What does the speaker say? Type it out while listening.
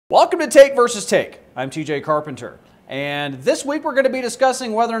Welcome to Take versus Take. I'm TJ Carpenter. And this week we're going to be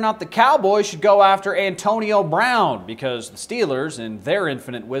discussing whether or not the Cowboys should go after Antonio Brown because the Steelers, in their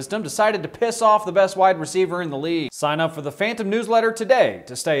infinite wisdom, decided to piss off the best wide receiver in the league. Sign up for the Phantom newsletter today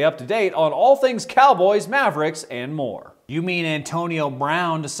to stay up to date on all things Cowboys, Mavericks, and more. You mean Antonio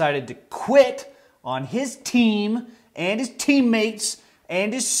Brown decided to quit on his team and his teammates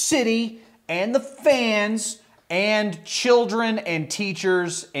and his city and the fans and children and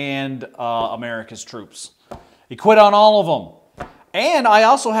teachers and America's troops. He quit on all of them. And I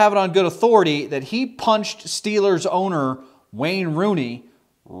also have it on good authority that he punched Steelers owner Wayne Rooney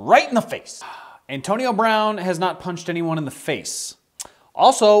right in the face. Antonio Brown has not punched anyone in the face.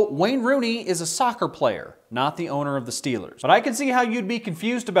 Also, Wayne Rooney is a soccer player, not the owner of the Steelers. But I can see how you'd be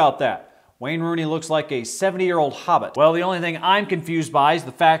confused about that. Wayne Rooney looks like a 70-year-old hobbit. Well, the only thing I'm confused by is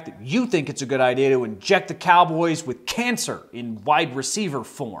the fact that you think it's a good idea to inject the Cowboys with cancer in wide receiver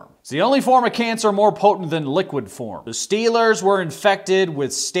form. It's the only form of cancer more potent than liquid form. The Steelers were infected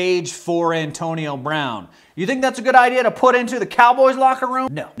with stage 4 Antonio Brown. You think that's a good idea to put into the Cowboys locker room?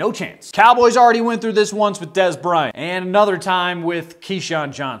 No, no chance. Cowboys already went through this once with Dez Bryant, and another time with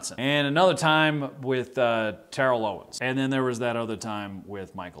Keyshawn Johnson, and another time with Terrell Owens, and then there was that other time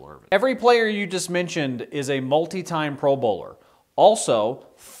with Michael Irvin. Every player you just mentioned is a multi-time Pro Bowler. Also,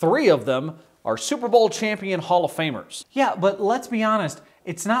 3 of them are Super Bowl champion Hall of Famers. Yeah, but let's be honest,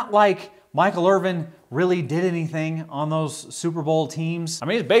 it's not like Michael Irvin really did anything on those Super Bowl teams. I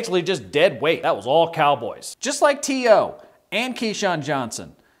mean, it's basically just dead weight. That was all Cowboys. Just like T.O. and Keyshawn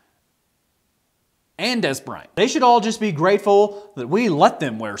Johnson and Dez Bryant. They should all just be grateful that we let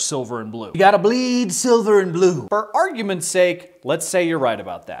them wear silver and blue. You gotta bleed silver and blue. For argument's sake, let's say you're right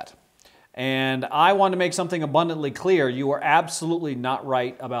about that. And I want to make something abundantly clear. You are absolutely not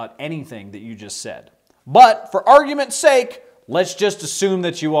right about anything that you just said. But for argument's sake, let's just assume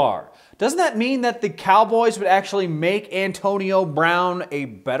that you are. Doesn't that mean that the Cowboys would actually make Antonio Brown a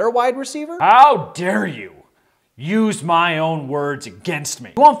better wide receiver? How dare you use my own words against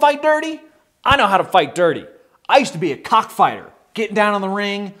me? You want to fight dirty? I know how to fight dirty. I used to be a cockfighter, getting down on the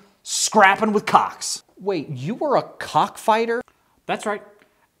ring, scrapping with cocks. Wait, you were a cockfighter? That's right.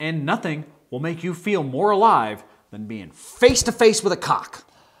 And nothing will make you feel more alive than being face to face with a cock.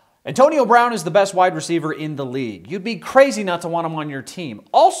 Antonio Brown is the best wide receiver in the league. You'd be crazy not to want him on your team.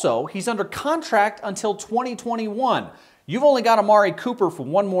 Also, he's under contract until 2021. You've only got Amari Cooper for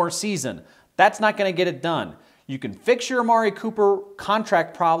 1 more season. That's not going to get it done. You can fix your Amari Cooper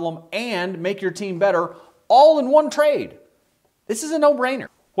contract problem and make your team better all in one trade. This is a no-brainer.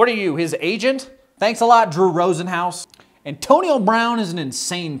 What are you, his agent? Thanks a lot, Drew Rosenhaus. Antonio Brown is an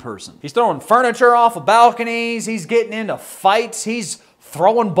insane person. He's throwing furniture off of balconies. He's getting into fights. He's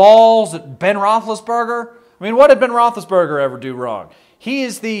throwing balls at Ben Roethlisberger. I mean, what did Ben Roethlisberger ever do wrong? He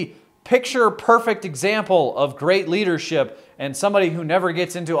is the picture-perfect example of great leadership and somebody who never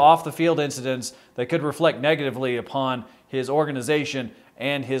gets into off-the-field incidents that could reflect negatively upon his organization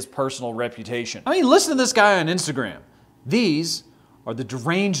and his personal reputation. I mean, listen to this guy on Instagram. These are the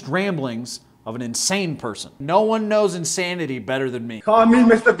deranged ramblings of an insane person. No one knows insanity better than me. Call me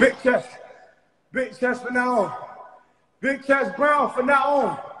Mr. Big Chest. Big Chest for now on. Big Chest Brown for now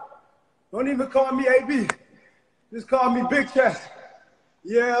on. Don't even call me AB. Just call me Big Chest.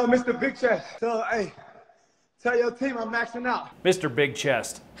 Yeah, Mr. Big Chest. So, hey, tell your team I'm maxing out. Mr. Big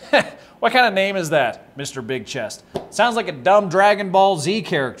Chest. What kind of name is that, Mr. Big Chest? Sounds like a dumb Dragon Ball Z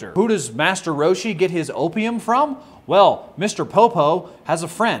character. Who does Master Roshi get his opium from? Well, Mr. Popo has a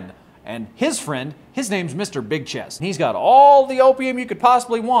friend. And his friend, his name's Mr. Big Chest. He's got all the opium you could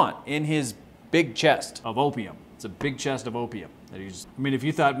possibly want in his big chest of opium. It's a big chest of opium. I mean, if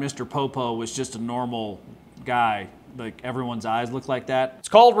you thought Mr. Popo was just a normal guy, like everyone's eyes look like that, it's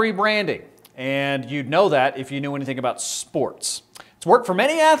called rebranding. And you'd know that if you knew anything about sports. It's worked for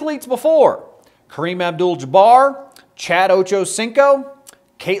many athletes before. Kareem Abdul-Jabbar, Chad Ochocinco,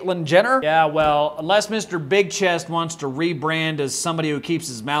 Caitlyn Jenner. Yeah, well, unless Mr. Big Chest wants to rebrand as somebody who keeps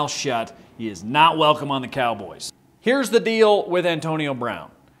his mouth shut, he is not welcome on the Cowboys. Here's the deal with Antonio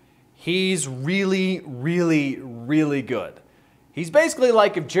Brown. He's really, really, really good. He's basically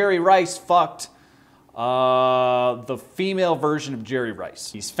like if Jerry Rice fucked the female version of Jerry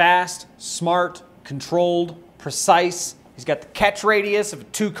Rice. He's fast, smart, controlled, precise. He's got the catch radius of a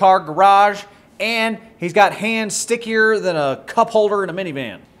 2-car garage. And he's got hands stickier than a cup holder in a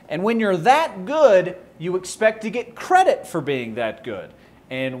minivan. And when you're that good, you expect to get credit for being that good.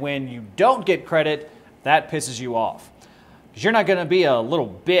 And when you don't get credit, that pisses you off. Because you're not going to be a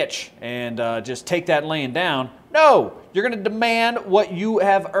little bitch and just take that laying down. No, you're going to demand what you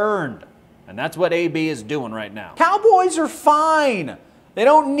have earned. And that's what AB is doing right now. Cowboys are fine. They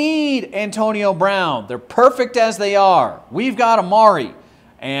don't need Antonio Brown. They're perfect as they are. We've got Amari.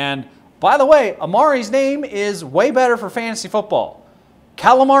 And by the way, Amari's name is way better for fantasy football.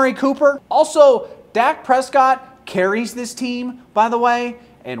 Calamari Cooper. Also, Dak Prescott carries this team, by the way.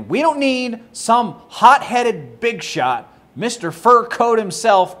 And we don't need some hot-headed big shot, Mr. Fur Coat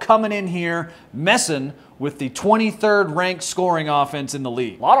himself, coming in here messing with the 23rd ranked scoring offense in the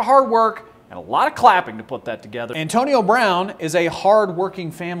league. A lot of hard work and a lot of clapping to put that together. Antonio Brown is a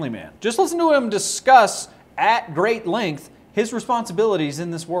hard-working family man. Just listen to him discuss at great length his responsibilities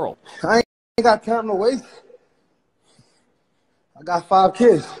in this world. I ain't got time to waste. I got 5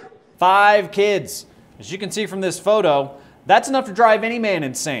 kids. 5 kids. As you can see from this photo, that's enough to drive any man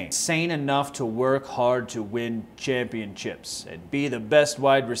insane. Insane enough to work hard to win championships and be the best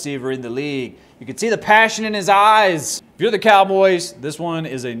wide receiver in the league. You can see the passion in his eyes. If you're the Cowboys, this one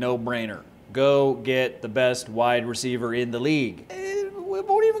is a no-brainer. Go get the best wide receiver in the league. It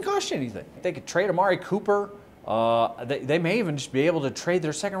won't even cost you anything. They could trade Amari Cooper. They may even just be able to trade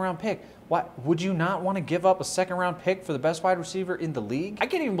their second-round pick. Why would you not want to give up a second-round pick for the best wide receiver in the league? I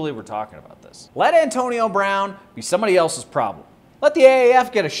can't even believe we're talking about this. Let Antonio Brown be somebody else's problem. Let the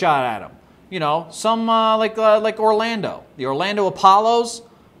AAF get a shot at him. You know, some like Orlando, the Orlando Apollos,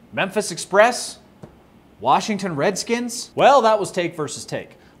 Memphis Express, Washington Redskins. Well, that was Take versus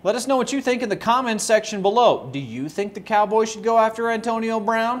Take. Let us know what you think in the comments section below. Do you think the Cowboys should go after Antonio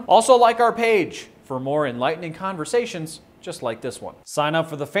Brown? Also, like our page for more enlightening conversations just like this one. Sign up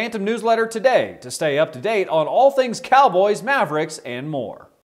for the Phantom newsletter today to stay up to date on all things Cowboys, Mavericks, and more.